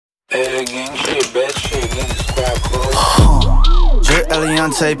Gang shit, bad shit, gang squad close. Drip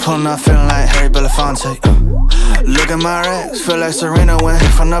Eliante, pulling up, feeling like Harry Belafonte. Look at my racks, feel like Serena went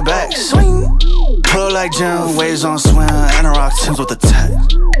from the back. Swing, pull like Jim, waves on swim, Anorak Timbs with the tech.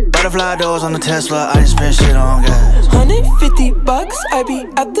 Butterfly doors on the Tesla, I just spend shit on gas. $150, I be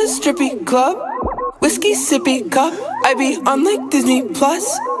at the strippy club. Whiskey sippy cup, I be on like Disney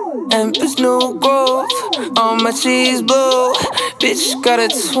Plus. Empress New Grove, on my cheese blue. Bitch got a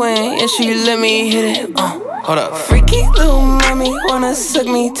twin and she let me hit it. Hold up. Freaky little mommy wanna suck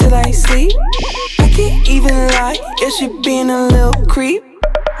me till I sleep. I can't even lie, yeah, she being a little creep.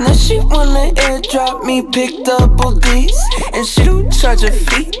 Now she wanna airdrop me, pick double D's. And she don't charge a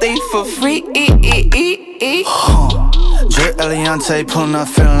fee, they for free. Drip Eliante, pulling up,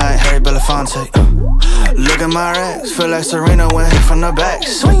 feeling like Harry Belafonte. Look at my racks, feel like Serena went from the back.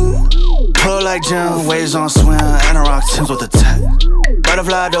 Swing, pull like Jim, waves on swim, Anorak Timbs with the tech.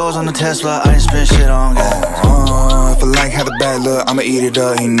 Butterfly doors on the Tesla, I just spend shit on gas. If I like how the bad look, I'ma eat it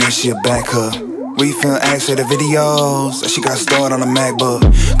up, ain't this shit back hook. We film ads for the videos, she got stored on a MacBook.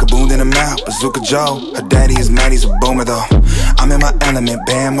 Kaboom in the mouth, Bazooka Joe. Her daddy is mad, he's a boomer though. I'm in my element,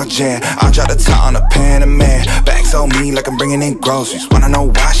 bam, my jam. I drop the top on a Panamera. Bags on me like I'm bringing in groceries. Wanna know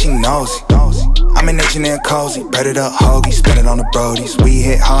why she nosy. I'm an H&M cozy, bread it up, hoagie, spend it on the brodies. We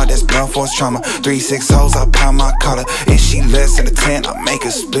hit hard, that's blunt force trauma. 3-6 hoes, I pound my collar. If she less than a 10, I make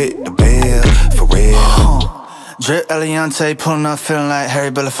her split the bill, for real. Drip Eliante, pulling up, feeling like Harry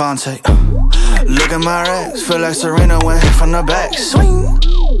Belafonte. Look at my racks, feel like Serena went from the back. Swing,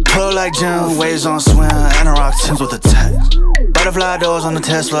 pull like Jim, waves on swim, Anorak Timbs with the tech. Butterfly doors on the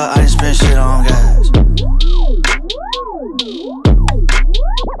Tesla, I just spend shit on gas.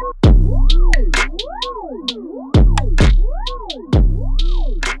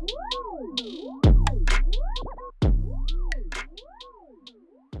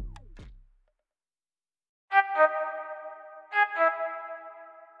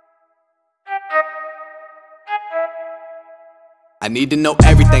 I need to know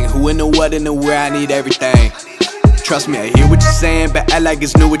everything, who and the what and the where, I need everything. Trust me, I hear what you're saying, but act like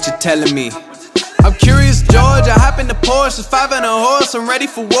it's new what you're telling me. I'm curious, George, I hop in the Porsche, a 5 and a horse, I'm ready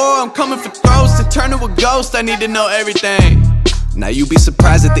for war, I'm coming for throats, to turn to a ghost, I need to know everything. Now you be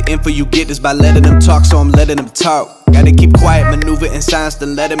surprised at the info you get is by letting them talk, so I'm letting them talk. Gotta keep quiet, maneuver in silence,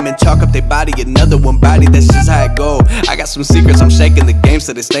 then let them in, chalk up their body, another one body, that's just how it go. I got some secrets, I'm shaking the game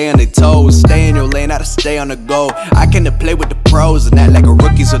so they stay on their toes. Stay in your lane, how to stay on the go. I can play with the pros and act like a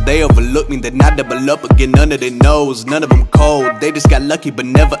rookie, so they overlook me, then I double up again under their nose. None of them cold, they just got lucky but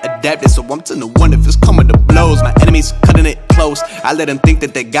never adapted, so I'm 10 to 1 if it's coming to blows. My enemies cutting it close, I let them think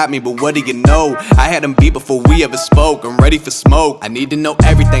that they got me, but what do you know? I had them beat before we ever spoke, I'm ready for smoke. I need to know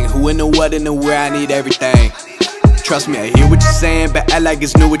everything, who and the what and the where, I need everything. Trust me, I hear what you're saying, but act like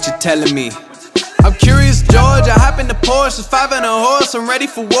it's new what you're telling me. I'm curious, George, I hop in the Porsche, a 5 and a horse, I'm ready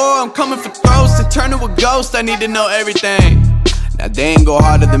for war, I'm coming for throats, to turn to a ghost, I need to know everything. Now they ain't go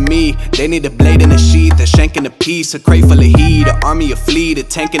harder than me, they need a blade and a sheath, a shank and a piece, a crate full of heat, an army, a fleet, a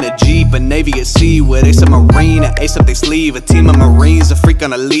tank and a jeep, a navy at sea, with ace a marine, an ace up their sleeve, a team of marines, a freak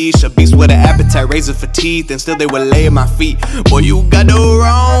on a leash, a beast with an appetite, razor for teeth, and still they will lay at my feet. Boy, you got the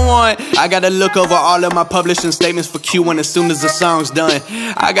wrong one. I gotta look over all of my publishing statements for Q1 as soon as the song's done.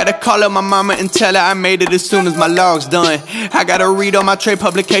 I gotta call up my mama and tell her I made it as soon as my log's done. I gotta read all my trade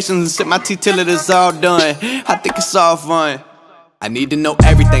publications and sip my tea till it is all done. I think it's all fun. I need to know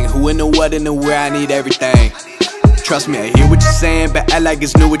everything, who and the what and the where, I need everything. Trust me, I hear what you're saying, but act like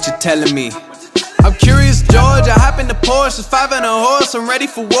it's new what you're telling me. I'm curious, George, I hop in the Porsche, a 5 and a horse, I'm ready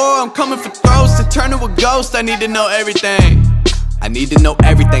for war, I'm coming for throats, to turn to a ghost, I need to know everything. I need to know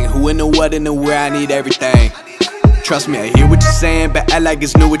everything, who and the what and the where, I need everything. Trust me, I hear what you're saying, but act like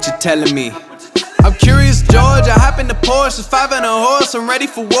it's new what you're telling me. I'm curious, George, I hop in the Porsche, a 5 and a horse, I'm ready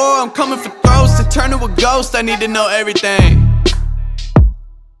for war, I'm coming for throats, to turn to a ghost, I need to know everything.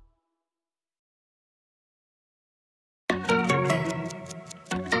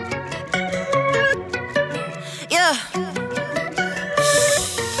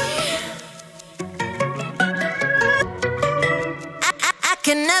 I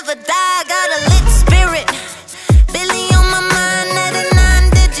can never die, got a lit spirit. Billy on my mind at a 9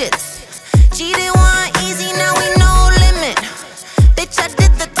 digits. Cheated one easy, now we no limit. Bitch, I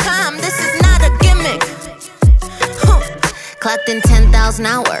did the time, this is not a gimmick. Clocked in 10,000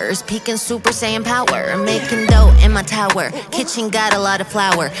 hours, peaking Super Saiyan power. Making dough in my tower, kitchen got a lot of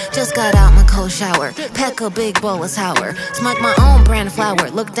flour. Just got out my cold shower, pack a big bowl of sour. Smoke my own brand of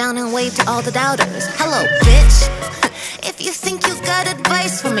flour, look down and wave to all the doubters. Hello, bitch. If you think you got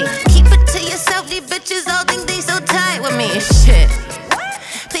advice for me, keep it to yourself, these bitches all think they so tight with me. Shit.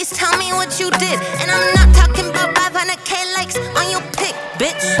 Please tell tell me what you did. And I'm not talking about 500K likes on your pic,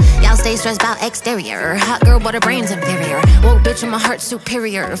 bitch. Y'all stay stressed about exterior. Hot girl, but her brain's inferior. Woke bitch, and my heart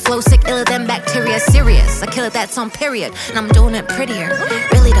superior. Flow sick, iller than bacteria. Serious, I kill it, that's on period. And I'm doing it prettier.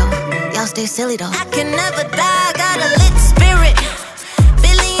 Really though, y'all stay silly though. I can never die, got a lit spirit.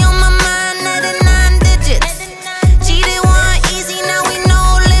 Billy on my mind, at a 9 digits. Cheated one easy, now we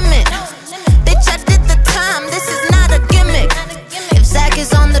no limit. Bitch, I did the time, this is not a gimmick. If Zach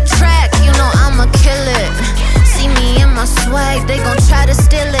is on the track, you know I'ma kill it. See me in my swag, they gon' try to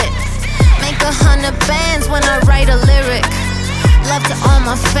steal it. Make 100 bands when I write a lyric. Love to all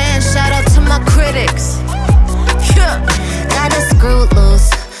my fans, shout out to my critics. Yeah. Got it screwed loose,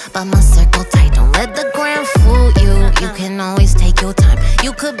 but my circle tight. Don't let the gram fool you. You can always take your time.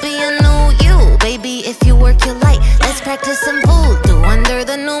 You could be a new you, baby, if you work your light. Let's practice some voodoo under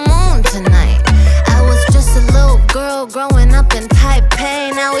the new moon tonight. I was just a little girl growing up in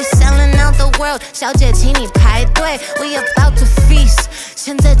Taipei. Now we selling out the world. 小姐请你排队 We about to feast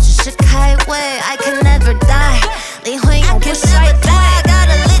现在只是开胃 I can never die 灵魂永不衰退 Got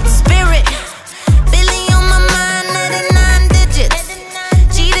a lit spirit Billy on my mind at a 9 digits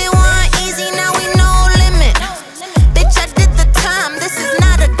Cheated one easy now we no limit Bitch I did the time this is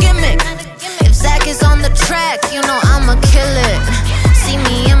not a gimmick If Zach is on the track you know I'ma kill it See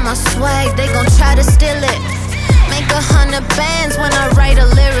me in my swag they gon' try to steal it Make 100 bands when I write a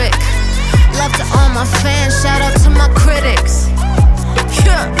lyric Love to all my fans, shout out to my critics.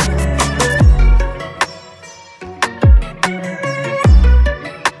 Yeah.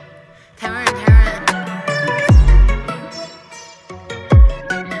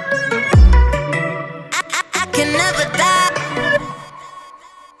 I can never die.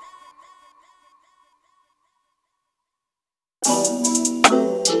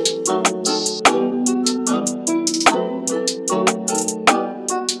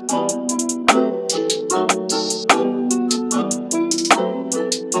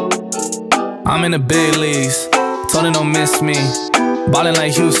 I'm in the big leagues, told her don't miss me. Ballin'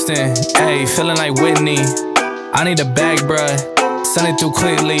 like Houston, ayy, feeling like Whitney. I need a bag, bruh, send it through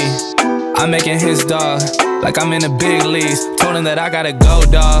quickly. I'm making his dog, like I'm in the big leagues. Told him that I gotta go,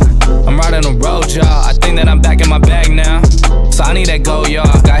 dawg. I'm riding the road, y'all. I think that I'm back in my bag now. So I need that go,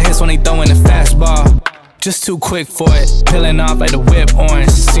 y'all. Got hits when he throwin' the fastball. Just too quick for it, peeling off like the whip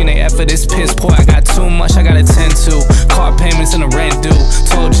orange. Seen they effort, this piss poor. I got too much, I gotta tend to. Car payments and the rent due.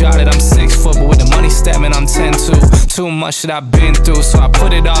 Told y'all that I'm 6 foot, but with the money stabbing, I'm 10-2. Too much that I've been through, so I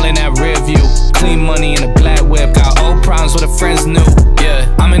put it all in that rear view. Clean money in a black whip, got old problems with the friends new. Yeah,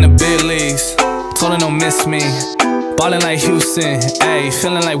 I'm in the big leagues, told her don't miss me. Ballin' like Houston, ayy,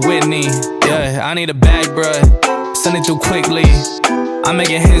 feeling like Whitney. Yeah, I need a bag, bruh, send it through quickly. I'm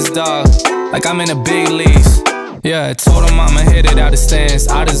making his dog, like I'm in the big leagues. Yeah, told him I'ma hit it out the stands.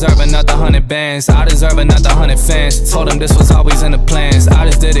 I deserve another 100 bands. I deserve another 100 fans. Told them this was always in the plans. I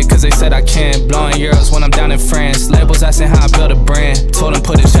just did it cause they said I can. Blowing euros when I'm down in France. Labels asking how I build a brand. Told them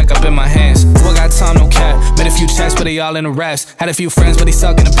put a check up in my hands. Boy got time, no cap. Made a few checks but they all in the raps. Had a few friends but they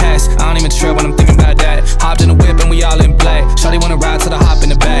suck in the past. I don't even trip when I'm thinking about that. Hopped in the whip and we all in black. Shawty wanna ride to the hop in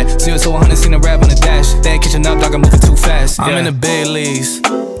the back. 0 to 100 seen the rev on the dash. They ain't catching up, dog, I'm moving too fast. I'm in the big leagues,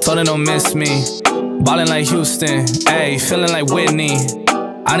 told her don't miss me. Ballin' like Houston, ayy, feeling like Whitney.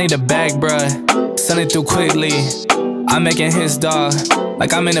 I need a bag, bruh, send it through quickly. I'm making his dog,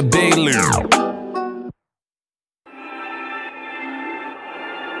 like I'm in a big league.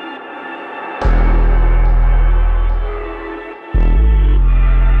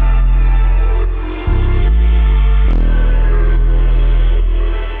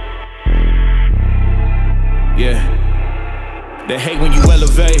 Yeah, they hate when you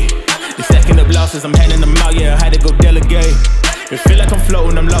elevate. They stacking up losses, I'm handing them out, yeah, I had to go delegate. It feel like I'm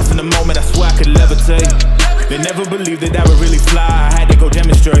floating, I'm lost in the moment, I swear I could levitate. They never believed that I would really fly, I had to go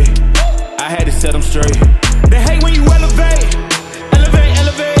demonstrate. I had to set them straight. They hate when you elevate, elevate,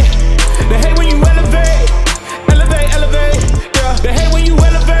 elevate. They hate when you elevate, elevate, elevate. Yeah. They hate when you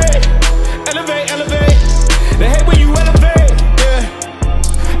elevate, elevate, elevate. They hate when you elevate, yeah.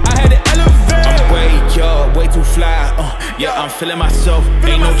 I had to elevate. I'm way up, way too fly, yeah, I'm feeling myself.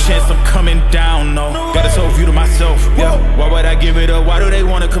 Ain't no chance I'm coming down, no. Got this whole view to myself, yeah. Why would I give it up? Why do they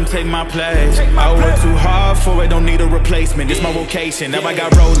wanna come take my place? I work too hard for it, don't need a replacement. This my vocation, now I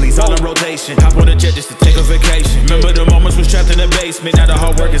got rollies all in rotation. Hop on a jet just to take a vacation. Remember the moments was trapped in the basement. Now the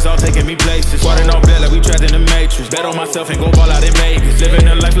hard work is all taking me places. Water no blood like we trapped in the matrix. Bet on myself and go ball out in Vegas. Living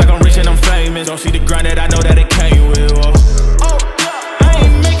a life like I'm rich and I'm famous. Don't see the grind that I know that it came with. I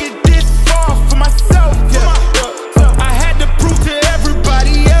ain't make it this far for myself, yeah.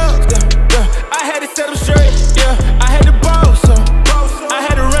 Set them straight, yeah. I had to boss, I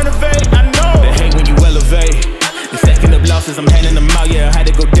had to renovate.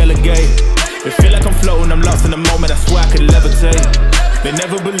 levitate. They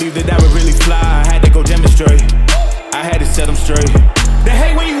never believed that I would really fly. I had to go demonstrate. I had to set them straight. They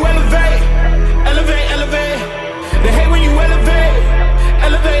hate when you elevate, elevate, elevate. They hate when you elevate,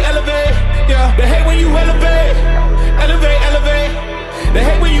 elevate, elevate. Yeah. They hate when you elevate, elevate, elevate. They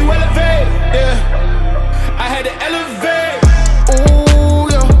hate when you elevate. Yeah. I had to elevate. Ooh,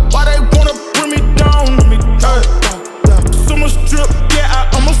 yeah. Why they wanna bring me down? So much drip, yeah, I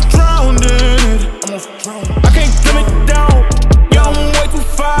almost drowned in it. I can't dim it down. Yeah, I'm way too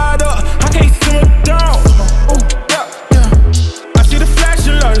fired up. I can't simmer down. Ooh, yeah, yeah. I see the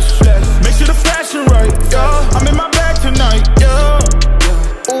flashing lights. Make sure the flashing right. Yeah, I'm in my bag tonight. Yeah.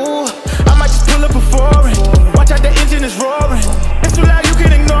 Ooh, I might just pull up a foreign. Watch out, the engine is roaring. It's too loud, you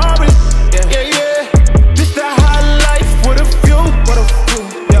can ignore it. Yeah, yeah. This the high life with a view.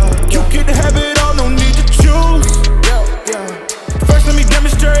 You can have it all, no need to choose. First, let me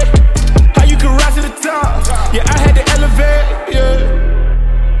demonstrate how you can rise to the top. Yeah, I had to elevate. Yeah.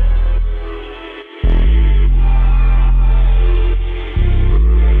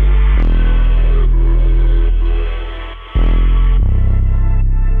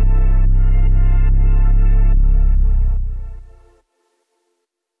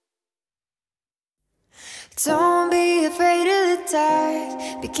 Don't be afraid of the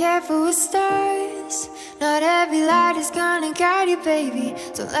dark. Be careful with stars. Not every light is gonna guide you, baby.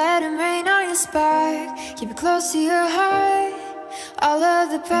 Don't let them rain on your spark. Keep it close to your heart. All of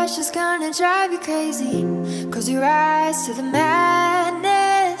the pressure's gonna drive you crazy. Close your eyes to the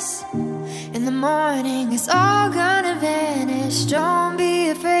madness. In the morning it's all gonna vanish. Don't be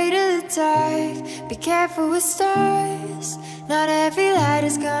afraid of the dark. Be careful with stars. Not every light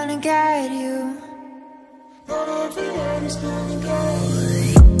is gonna guide you.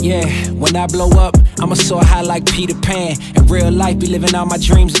 Yeah, when I blow up, I'ma soar high like Peter Pan. In real life, be living out my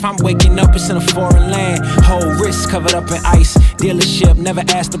dreams. If I'm waking up, it's in a foreign land. Whole wrist covered up in ice. Dealership, never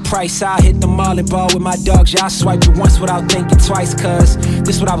ask the price. I hit the mall and ball with my dogs. Yeah, I swipe it once without thinking twice. Cause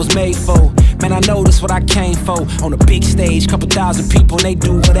this what I was made for. Man, I know this what I came for. On a big stage, couple thousand people, and they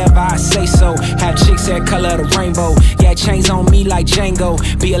do whatever I say so. Have chicks that color of the rainbow. Yeah, chains on me like Django.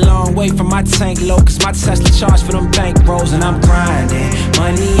 Be a long way from my tank low. Cause my Tesla charge for them bank rolls. And I'm grinding,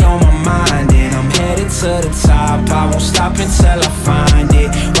 money on my mind, and I'm headed to the top. I won't stop until I find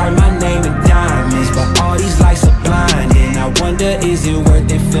it. Write my name in diamonds, but all these lights are blinding. I wonder, is it worth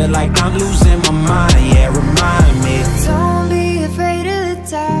it? Feel like I'm losing my mind. Yeah, remind me. Don't be afraid of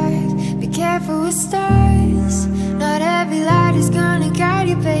the dark. Be careful with stars. Not every light is gonna guide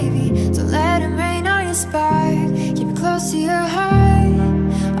you, baby. Don't let them rain on your spark. Keep it close to your heart.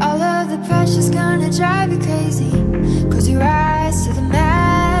 All of the pressure's gonna drive you crazy. Close your eyes to the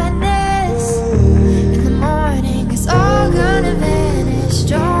madness. In the morning it's all gonna vanish.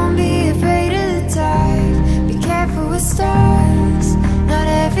 Don't be afraid of the dark. Be careful with stars. Not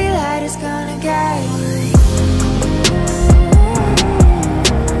every light is gonna guide you.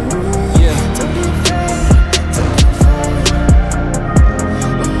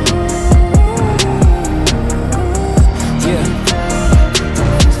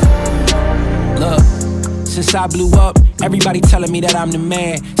 Since I blew up, everybody telling me that I'm the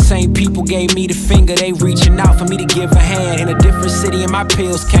man. Same people gave me the finger, they reaching out for me to give a hand. In a different city and my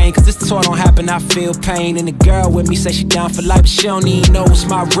pills came, cause this tour don't happen, I feel pain. And the girl with me say she down for life, but she don't even know what's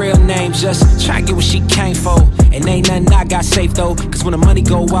my real name. Just try to get what she came for. And ain't nothing I got safe though, cause when the money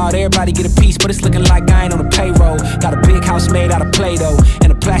go wild, everybody get a piece. But it's looking like I ain't on the payroll. Got a big house made out of Play-Doh,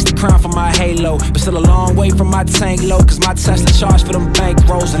 and a plastic crown for my halo. But still a long way from my tank low, cause my Tesla charge for them bank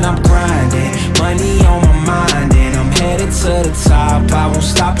rolls. And I'm grinding, money on my mind, and I'm headed to the top. I won't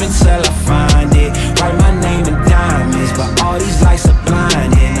stop until I find it. Write my name in diamonds, but all these lights are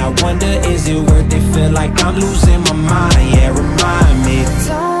blinding. I wonder, is it worth it? Feel like I'm losing my mind. Yeah, remind me.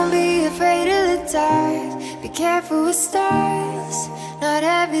 Don't be afraid of the dark. Be careful with stars. Not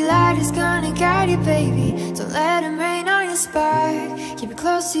every light is gonna guide you, baby. Don't let them rain on your spark. Keep it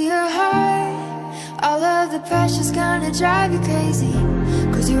close to your heart. All of the pressure's gonna drive you crazy.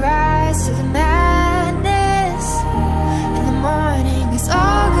 Close your eyes to the madness. In the morning it's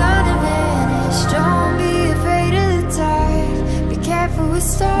all gonna vanish. Don't be afraid of the dark. Be careful with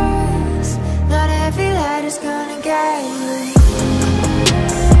stars. Not every light is gonna guide you.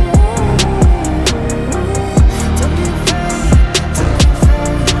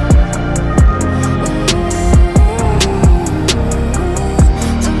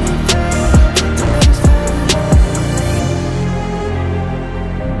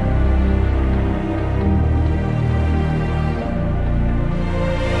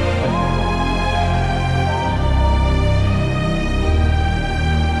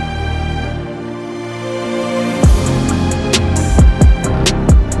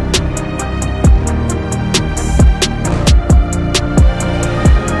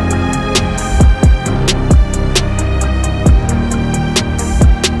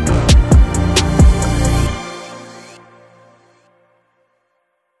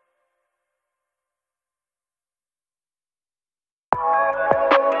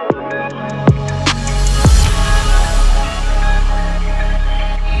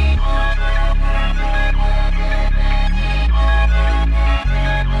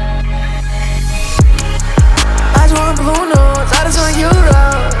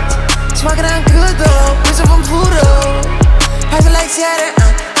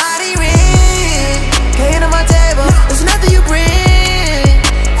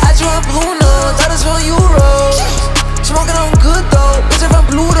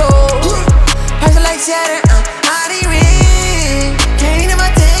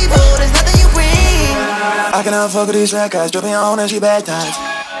 I fuck with these black guys, dripping on her, she bad times.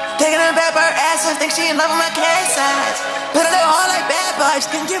 Taking her back by her ass, I think she in love with my cash size. Put her hard like bad boys,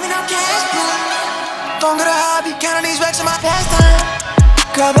 can't give me no cash, boo. Don't get a hobby, counting these racks in my pastime.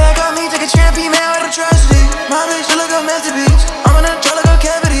 Call back on me, take a tramp, man with a tragedy. My bitch, you look a masterpiece. I'm in a troll like a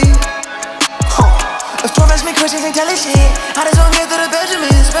cavity. If 12 ask me questions, ain't telling shit. I just don't get through the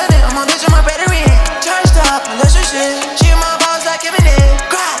Benjamin. Spend it, I'm on bitch, on my battery. Charged up, unless you shit. She in my balls like Eminem.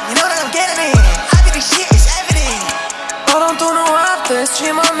 God, you know that I'm getting it. I think this shit is evident. I don't do no after,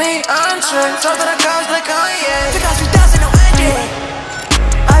 stream on me, entree. Talk to the cops like Kanye. Pick out 3,000, no Andre.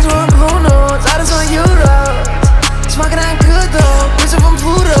 I just want blue notes, I just want euros. Smoking on good though, bitch from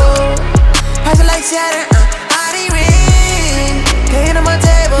Pluto. Price it like Saturn, body ring. Can't hit on my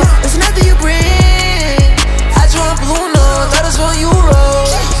table, there's nothing you bring. I just want blue notes, I just want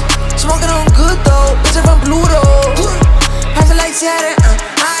euros. Smoking on good though, bitch from Pluto. Price it like Saturn,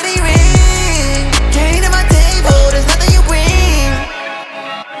 body ring. Can't hit on my table, there's nothing you bring.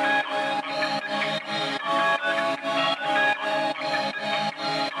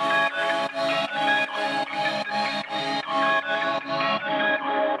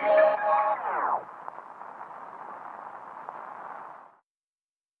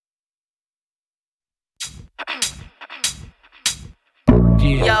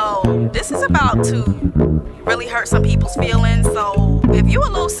 Yo, this is about to really hurt some people's feelings, so if you a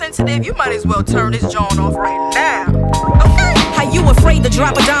little sensitive, you might as well turn this joint off right now. Okay? How you afraid to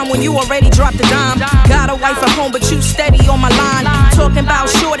drop a dime when you already dropped a dime? Got a wife at home, but you steady on my line. Talking about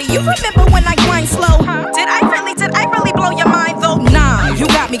shorty, you remember when I grind slow? Did I really blow your mind though? Nah, you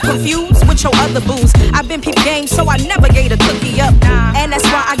got me confused with your other booze. I've been peep game, so I never gave a cookie up. And that's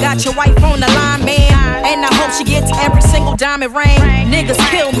why I got your wife on the line, man. And I hope she gets every single diamond ring. Niggas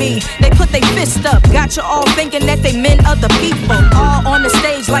kill me, they put their fist up. Got you all thinking that they meant other people. All on the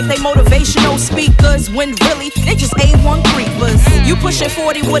stage like they motivational speakers, when really they just A1 creepers. You pushing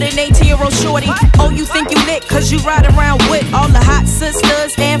 40 with an 18-year-old shorty. Oh, you think you lit cause you ride around with all the hot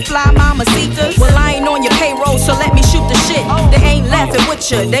sisters and fly mamacitas. Well, I ain't on your payroll, so let me shoot the shit. They ain't laughing with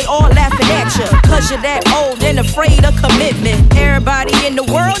you, they all laughing at you. Cause you're that old and afraid of commitment. Everybody in the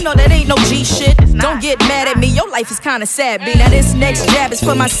world know that ain't no G shit. Don't get mad at me, your life is kinda sad, B. Now this next jab is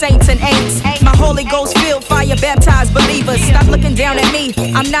for my saints and ain'ts. My Holy Ghost filled fire baptized believers. Stop looking down at me,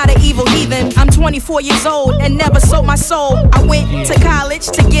 I'm not an evil heathen. I'm 24 years old and never sold my soul. I went to college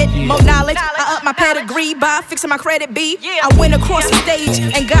to get more knowledge. I upped my pedigree by fixing my credit B. I went across the stage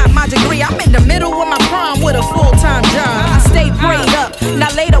and got my degree. I'm in the middle of my prime with a full-time job. I stay prayed up,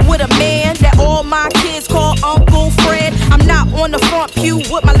 not later with a man that all my kids call Uncle Fred. I'm not on the front pew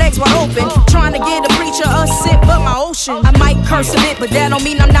with my legs wide open, trying to get a preacher a sip of my ocean. I might curse a bit, but that don't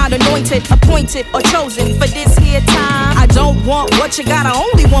mean I'm not anointed, appointed, or chosen for this here time. I don't want what you got, I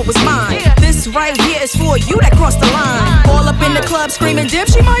only want what's mine. This right here is for you that crossed the line. All up in the club screaming, dip,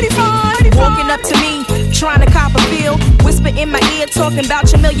 she mighty fine. Walking up to me, trying to cop a feel. Whisper in my ear, talking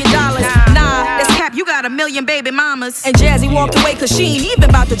about your $1 million. Nah, that's cap, you got 1 million baby mamas. And Jazzy walked away cause she ain't even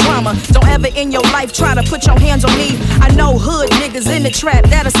about the drama. Don't ever in your life try to put your hands on me. I know hood niggas in the trap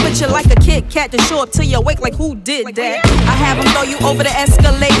that'll split you like a Kit Kat and show up till you wake like who did that? I have them throw you over the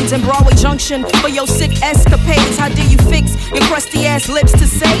Escalades in Broadway Junction for your sick escapades. How do you fix your crusty ass lips to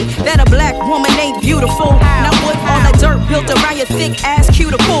say that a black woman ain't beautiful? Now what all that dirt built around your thick ass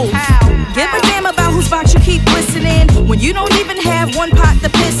cuticles? Give a damn about whose box you keep listening when you don't even have one pot to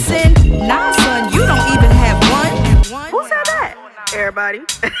piss in. Nah, son, you don't even have one. Who said that? Everybody.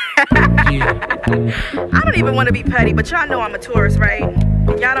 I don't even want to be petty, but y'all know I'm a tourist, right?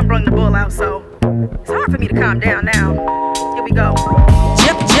 Y'all done brung the bull out, so it's hard for me to calm down now. Here we go.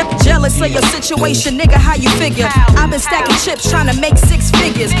 Jealous of your situation, nigga, how you figure? I've been stacking chips, trying to make 6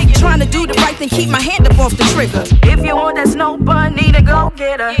 figures. Trying to do the right thing, keep my hand up off the trigger. If you want that snow bun, need to go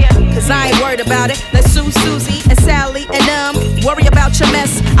get her. Cause I ain't worried about it. Let's sue Susie and Sally and worry about your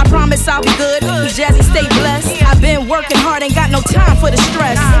mess. I promise I'll be good, cause Jazzy stay blessed. I've been working hard, ain't got no time for the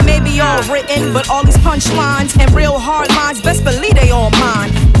stress. It may be all written, but all these punchlines and real hard lines, best believe they all mine.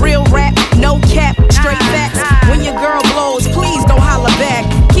 Real rap, no cap, straight facts. When your girl blows, please don't holler back.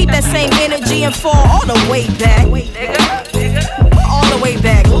 Keep that same energy and fall all the way back. All the way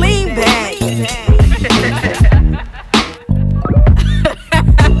back, lean back.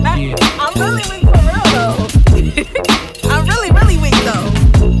 I'm really weak for real though. I'm really weak though.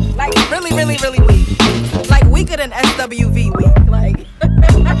 Like really weak. Like weaker than SWV weak. Like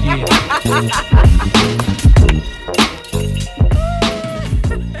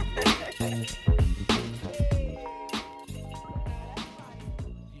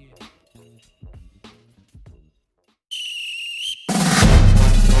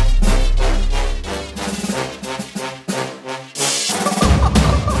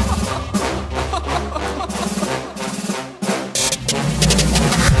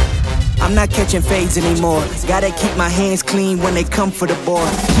I'm not catching fades anymore. Gotta keep my hands clean when they come for the ball.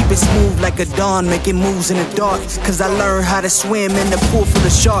 Keep it smooth like a dawn, making moves in the dark. Cause I learned how to swim in the pool full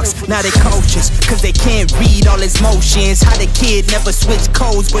of sharks. Now they cautious, cause they can't read all his motions. How the kid never switch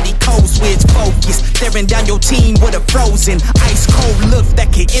codes, but he code switch focus. Staring down your team with a frozen ice cold look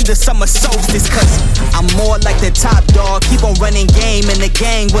that could end the summer solstice. Cause I'm more like the top dog. Keep on running game and the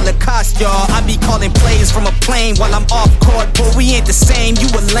gang will accost y'all. I be calling plays from a plane while I'm off court. But we ain't the same, you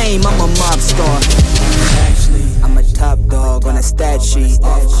a lame, I'm a mob star. Actually, I'm a top dog on a stat sheet.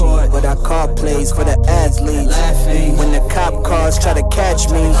 Off court, but I call plays for the athletes. Laughing when the cop cars try to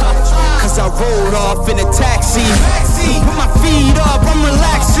catch me. Cause I rolled off in a taxi. With my feet up, I'm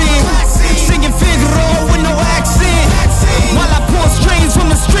relaxing. Singing Figaro with no accent. While I pull strings from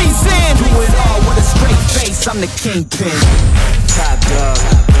the streets in. Do it all with a straight face, I'm the kingpin. Top dog,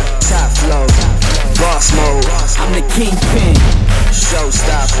 top flow, boss mode, I'm the kingpin.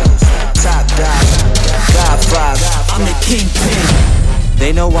 Showstopper, top dog, Godfather, I'm the kingpin.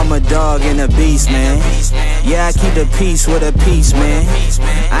 They know I'm a dog and a beast, man. Yeah, I keep the peace with a peace, man.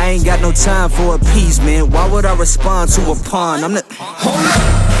 I ain't got no time for appeasement. Why would I respond to a pawn? I'm the... Hold up.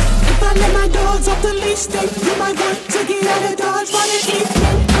 If I let my dogs off the leash, then you might want to get out of Dodge for the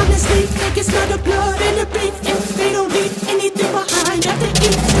evening. Honestly, think it's not the blood and the beef, and they don't leave anything behind after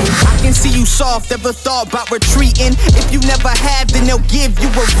eating. I can see you soft, ever thought about retreating? If you never have, then they'll give you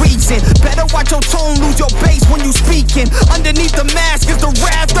a reason. Better watch your tone, lose your bass when you speaking. Underneath the mask is the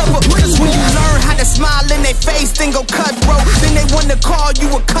wrath of a Cause when you learn how to smile in their face, then go cutthroat. Then they wanna call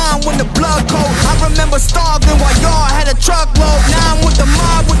you a con when the blood cold. I remember starving while y'all had a truckload. Now I'm with the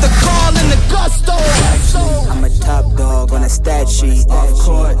mob with the call and the gusto. I'm a top dog on a stat sheet. Off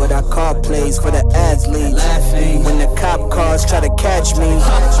court, but I call plays for the athletes. Laughing when the cop cars try to catch me.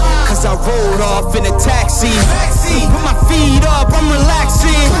 Cause I rolled off in a taxi. With my feet up, I'm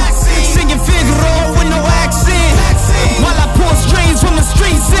relaxing. Singing Figaro with no accent. While I pull strings from the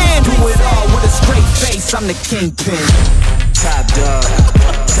streets in. Do it all with a straight face, I'm the kingpin. Top dog,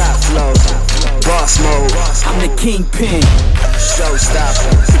 top flow, boss mode, I'm the kingpin.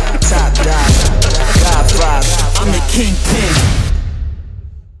 Showstopper, top dog, Godfather, I'm the kingpin.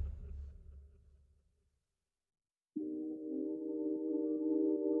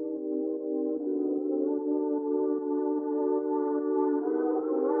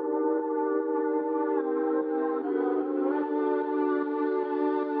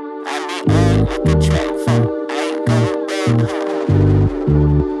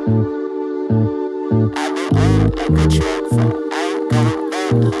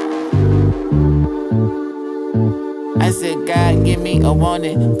 I said, God, give me a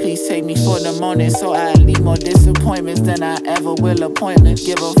warning. Please take me for the morning, so I leave more disappointments than I ever will appointments.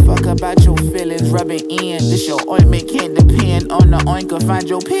 Give a fuck about your feelings, rub it in. This your ointment, can't depend on the oinker. Find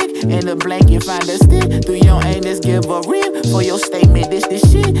your pick in the blanket, find a stick. Through your anus, give a rib for your statement. This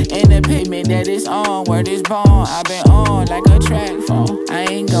shit and the payment that is on, word is born. I've been on like a track phone. I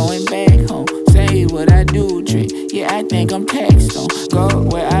ain't going back home. Say what I do, trick. Yeah, I think I'm taxed on. Go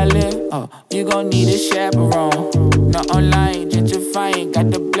where I live, oh, you gon' need a chaperone. No online, gentrifying, got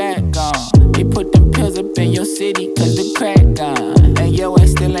the black on. They put them pills up in your city, cause the crack gone. And yo, I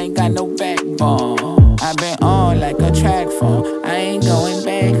still ain't got no backbone. I been on like a track phone. I ain't going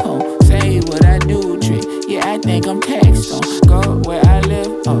back home. Say what I do, trick. Yeah, I think I'm taxed on. Go where I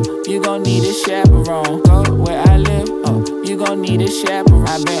live, oh, you gon' need a chaperone. Go where I live, oh, you gon' need a chaperone.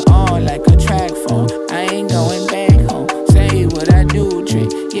 I been on like a track phone. I ain't going back home. Say what I do, trick.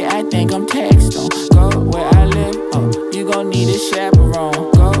 Yeah, I think I'm taxed on. Go where I live, oh, you gon' need a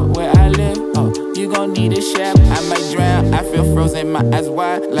chaperone. Go where I live, oh, you gon' need a chaperone. I might drown, I feel frozen, my eyes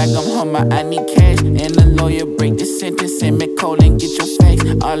wide like I'm Homer. I need cash, and the lawyer break the sentence and make colon get your face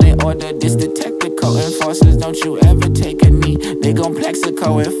all in order. This the technical enforcers, don't you ever take a knee. They gon'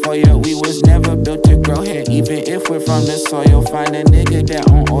 Plexico it for you. We was never built to grow here, even if we're from the soil. Find a nigga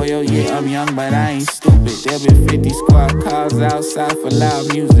that on oil. Yeah, I'm young, but I ain't stupid. There been 50 squad cars outside for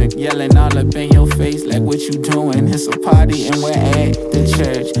loud music, yelling all up in your face like what you doing. It's a party and we're at the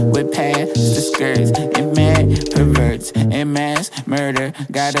church with past skirts and mad perverts and mass murder.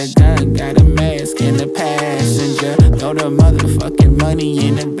 Got a gun, got a mask in the passenger. Throw the motherfucking money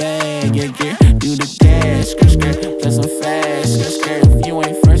in the bag. Yeah, yeah, do the dash, skirt, skirt, plus some fast, skirt, skirt. If you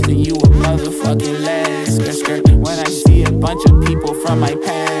ain't first, then you a motherfucking last, skirt, skirt. When I see a bunch of people from my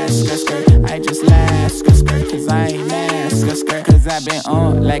past, skirt, skirt, I just laugh, skirt, skirt, cause I ain't mad, skirt, skirt, cause I been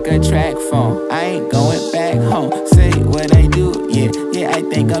on like a track phone. I ain't going back home. Say what I do, yeah, yeah, I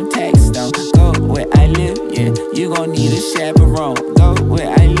think I'm taxed on. Go where I live, yeah, you gon' need a chaperone. Go where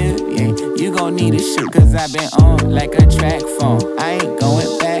I live, yeah, you gon' need a shoot, cause I been on like a track phone. I ain't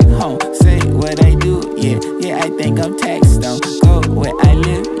going back home. Say what I do, yeah, yeah, I think I'm taxed on. Go where I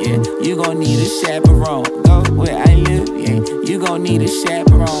live, yeah, you gon' need a chaperone. Go where I live, yeah, you gon' need a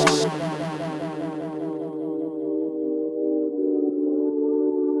chaperone.